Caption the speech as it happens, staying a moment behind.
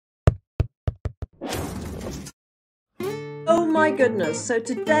my goodness. So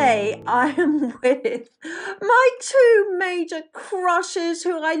today I am with my two major crushes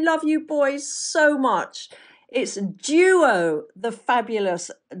who I love you boys so much. It's duo, the fabulous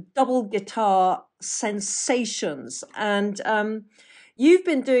double guitar sensations. And you've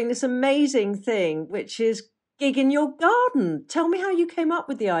been doing this amazing thing, which is gig in your garden. Tell me how you came up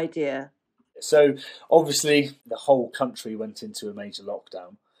with the idea. So obviously the whole country went into a major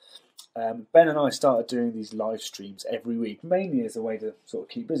lockdown. Ben and I started doing these live streams every week, mainly as a way to sort of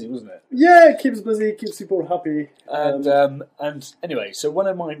keep busy, wasn't it? Yeah, it keeps busy, keeps people happy. And anyway, so one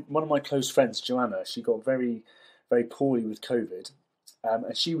of my close friends, Joanna, she got very, very poorly with COVID,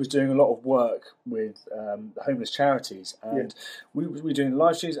 and she was doing a lot of work with the homeless charities, and we were doing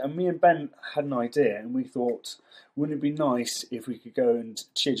live streams. And me and Ben had an idea, and we thought, wouldn't it be nice if we could go and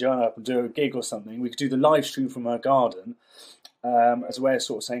cheer Joanna up and do a gig or something? We could do the live stream from her garden. As a way of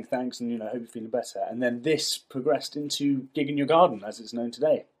sort of saying thanks and, hope you're feeling better. And then this progressed into Gig in Your Garden, as it's known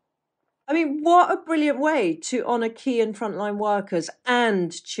today. I mean, what a brilliant way to honour key and frontline workers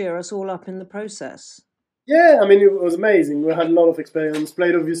and cheer us all up in the process. Yeah, I mean, it was amazing. We had a lot of experience,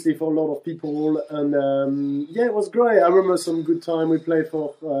 played obviously for a lot of people, and it was great. I remember some good time. We played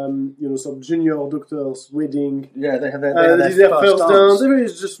for, some junior doctors' wedding. Yeah, they had their first dance.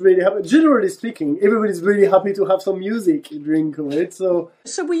 Everybody's just really happy. Generally speaking, everybody's really happy to have some music during COVID.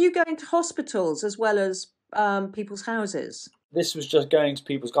 So were you going to hospitals as well as people's houses? This was just going to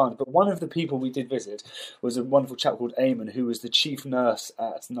people's gardens, but one of the people we did visit was a wonderful chap called Eamon, who was the chief nurse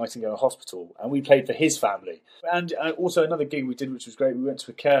at Nightingale Hospital, and we played for his family. And also another gig we did, which was great, we went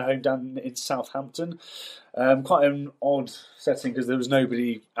to a care home down in Southampton. Quite an odd setting because there was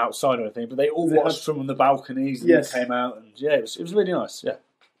nobody outside or anything, but they all watched from the balconies and came out, and it was really nice, yeah.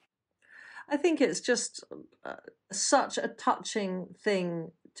 I think it's just such a touching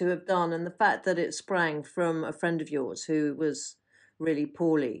thing to have done, and the fact that it sprang from a friend of yours who was really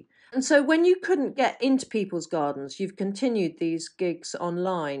poorly. And so when you couldn't get into people's gardens, you've continued these gigs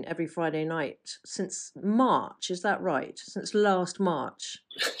online every Friday night since March, is that right? Since last March?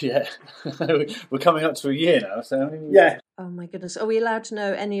 Yeah, we're coming up to a year now, so... Yeah. Oh my goodness, are we allowed to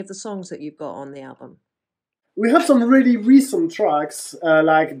know any of the songs that you've got on the album? We have some really recent tracks,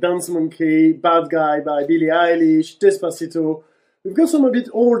 like Dance Monkey, Bad Guy by Billie Eilish, Despacito. We've got some a bit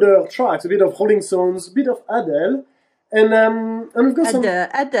older tracks, a bit of Rolling Stones, a bit of Adele, and we've got some...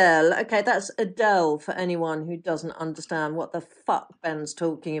 Adele, okay, that's Adele for anyone who doesn't understand what the fuck Ben's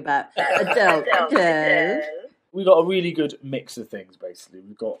talking about. Adele. We got a really good mix of things, basically.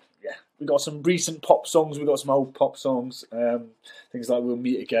 We got some recent pop songs, we got some old pop songs, things like We'll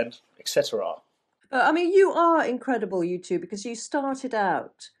Meet Again, etc. I mean, you are incredible, you two, because you started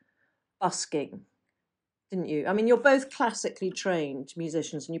out busking, didn't you? I mean, you're both classically trained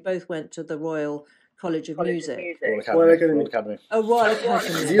musicians, and you both went to the Royal College of Music. Royal Academy. Oh, Royal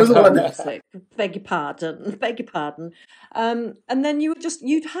Academy. Music. Beg your pardon. And then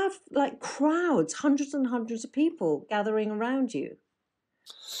you'd have like crowds, hundreds and hundreds of people gathering around you.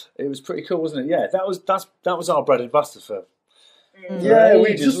 It was pretty cool, wasn't it? Yeah, that was our bread and butter for. Yeah,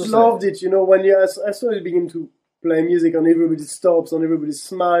 we just loved it. When I started beginning to play music and everybody stops and everybody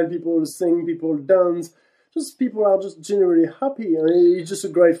smiles, people sing, people dance. Just people are just generally happy, and it's just a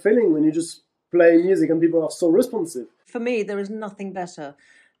great feeling when you just play music and people are so responsive. For me, there is nothing better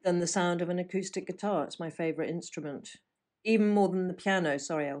than the sound of an acoustic guitar. It's my favourite instrument, even more than the piano.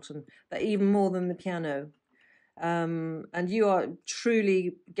 Sorry, Elton, but even more than the piano. And you are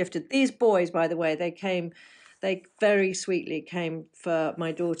truly gifted. These boys, by the way, they very sweetly came for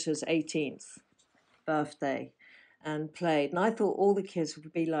my daughter's 18th birthday and played. And I thought all the kids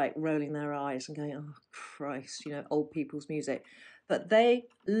would be like rolling their eyes and going, oh, Christ, old people's music. But they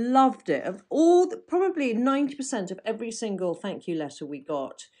loved it. Of probably 90% of every single thank you letter we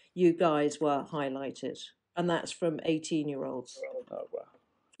got, you guys were highlighted. And that's from 18-year-olds. Oh, wow.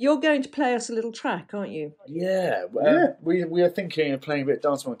 You're going to play us a little track, aren't you? Yeah. We are thinking of playing a bit of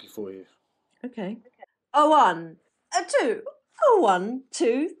Dance Monkey for you. Okay. A 1, a 2, a 1,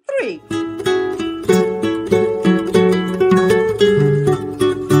 2, 3.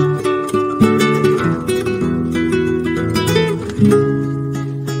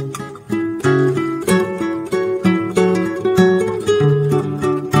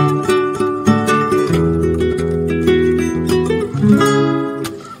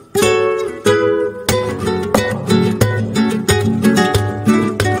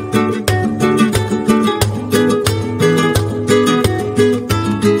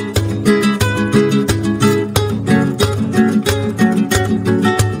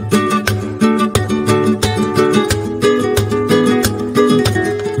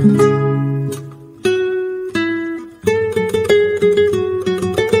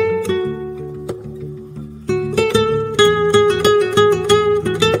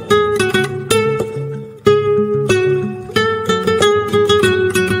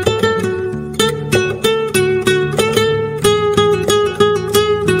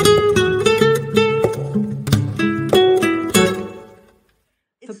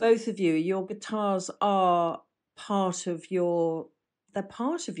 of you, your guitars are part of they're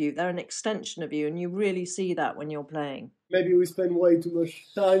part of you. They're an extension of you, and you really see that when you're playing. Maybe we spend way too much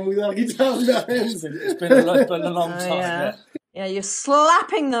time with our guitars in our hands. It's been a long time. Yeah. Yeah, you're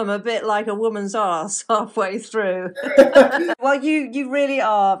slapping them a bit like a woman's arse halfway through. Well, you really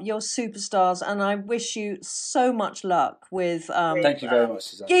are. You're superstars, and I wish you so much luck with thank you very much,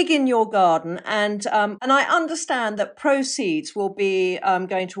 Susannah. Gig in Your Garden, and I understand that proceeds will be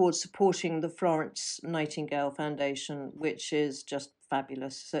going towards supporting the Florence Nightingale Foundation, which is just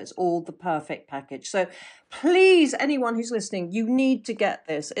fabulous. So it's all the perfect package. So please, anyone who's listening, you need to get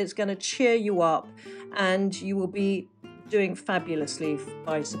this. It's going to cheer you up, and you will be doing fabulously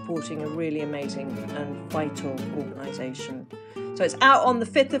by supporting a really amazing and vital organisation. So it's out on the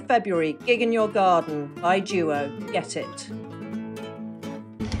 5th of February, Gig in Your Garden by Duo. Get it.